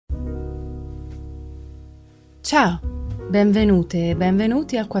Ciao, benvenute e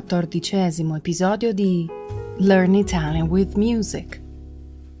benvenuti al 14° episodio di Learn Italian with Music.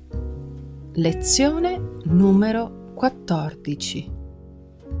 Lezione numero 14.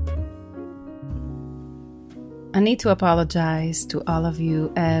 I need to apologize to all of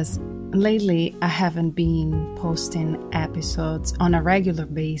you as lately I haven't been posting episodes on a regular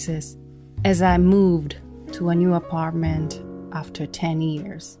basis as I moved to a new apartment after 10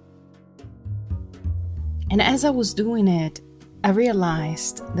 years. And as I was doing it, I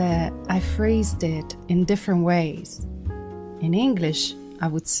realized that I phrased it in different ways. In English, I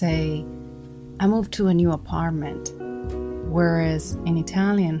would say, I moved to a new apartment, whereas in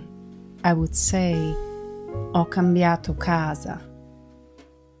Italian, I would say, ho cambiato casa.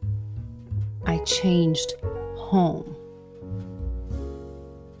 I changed home.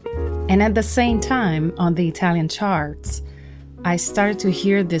 And at the same time, on the Italian charts, I started to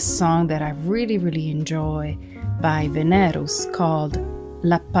hear this song that I really enjoy by Venerus called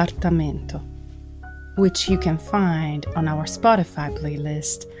L'Appartamento, which you can find on our Spotify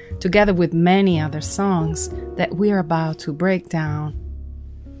playlist, together with many other songs that we are about to break down.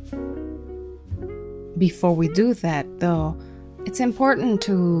 Before we do that, though, it's important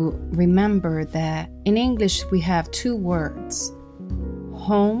to remember that in English we have two words,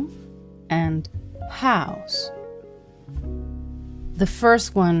 home and house. The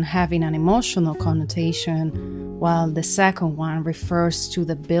first one having an emotional connotation, while the second one refers to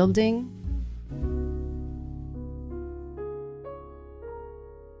the building.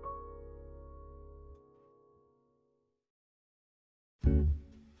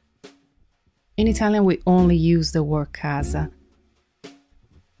 In Italian, we only use the word casa.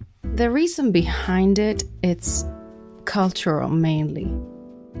 The reason behind it, it's cultural mainly.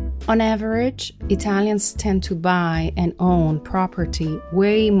 On average, Italians tend to buy and own property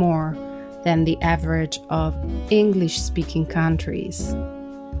way more than the average of English-speaking countries.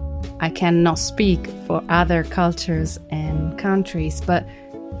 I cannot speak for other cultures and countries, but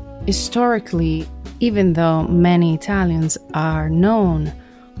historically, even though many Italians are known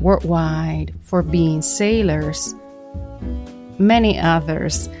worldwide for being sailors, many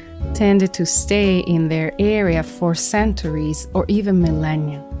others tended to stay in their area for centuries or even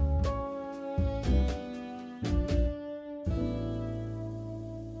millennia.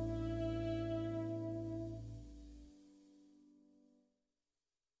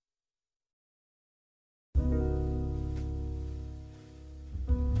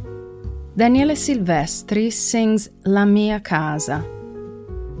 Daniele Silvestri sings La mia casa,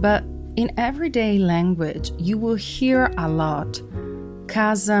 but in everyday language you will hear a lot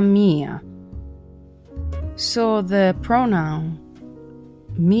casa mia. So the pronoun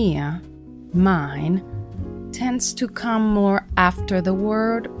mia, mine, tends to come more after the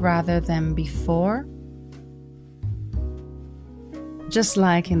word rather than before. Just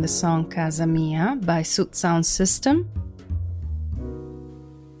like in the song Casa Mia by Sud Sound System,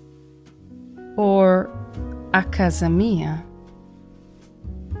 or A Casa Mia,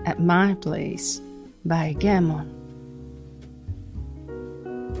 At My Place by Gemon.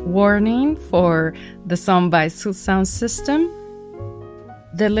 Warning for the song by Sud Sound System: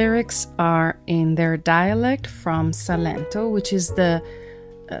 the lyrics are in their dialect from Salento, which is the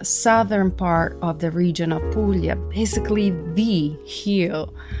southern part of the region of Puglia, basically the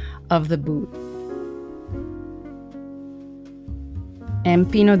heel of the boot. And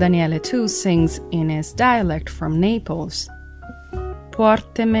Pino Daniele too sings in his dialect from Naples.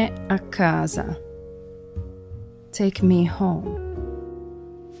 Portami a casa. Take me home.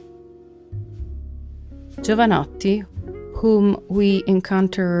 Jovanotti, whom we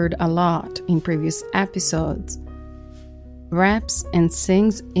encountered a lot in previous episodes, raps and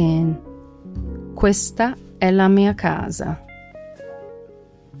sings in Questa è la mia casa.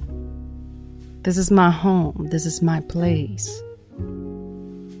 This is my home, this is my place.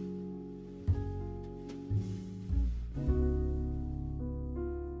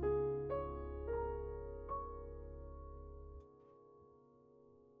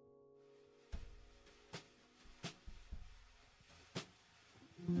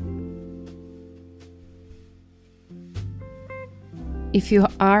 If you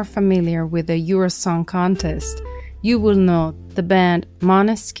are familiar with the Eurosong contest, you will know the band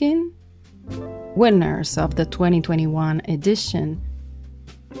Måneskin, winners of the 2021 edition.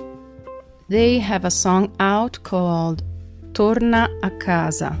 They have a song out called Torna a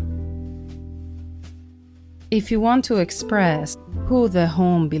casa. If you want to express who the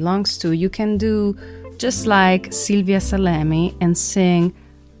home belongs to, you can do just like Silvia Salemi and sing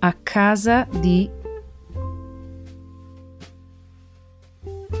A casa di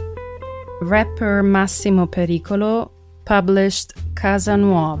rapper Massimo Pericolo published Casa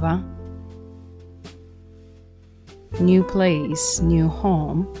Nuova, New Place, New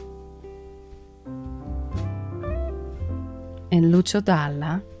Home, and Lucio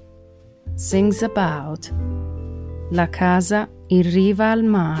Dalla sings about La casa in riva al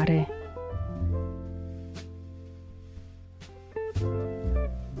mare,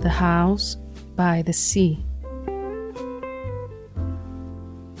 the house by the sea.